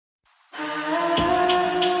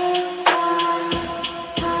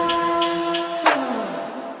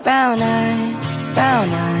Brown eyes, brown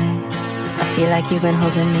eyes, I feel like you've been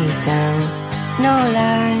holding me down. No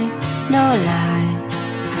lie, no lie,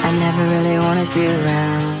 I never really wanted you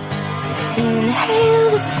around. Inhale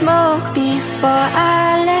the smoke before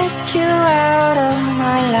I let you out of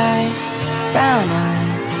my life. Brown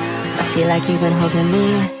eyes, I feel like you've been holding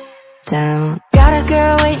me down. Got a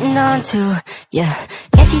girl waiting on to, yeah.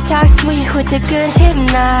 And she talks sweet with the good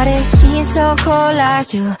hypnotic. She ain't so cold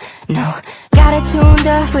like you, no. Got it tuned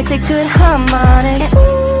up with the good harmonics. And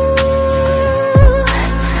ooh,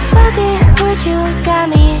 fucking with you got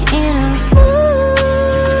me in a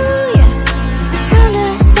ooh, yeah. It's time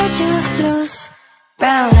to set you loose.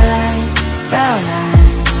 Brown eyes,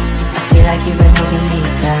 I feel like you've been holding me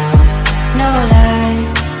down. No lie,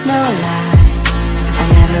 no lie, I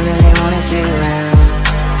never really wanted you around.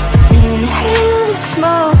 Inhale the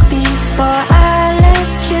smoke before I let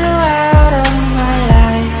you out of my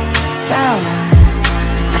life. Brown eyes,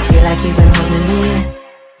 I feel like you've been holding me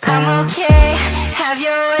down. I'm okay, have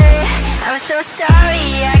your way. I'm so sorry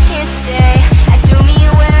I can't stay. I do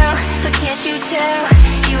mean well, but can't you tell?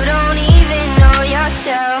 You don't even know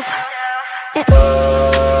yourself. And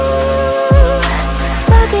ooh,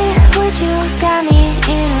 fucking with you got me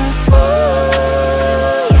in a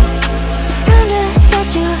ooh, yeah. It's time to set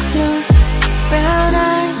you loose.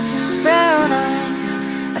 Brown eyes,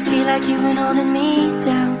 I feel like you've been holding me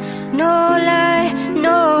down. No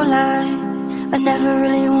lie, I never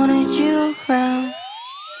really wanted you around.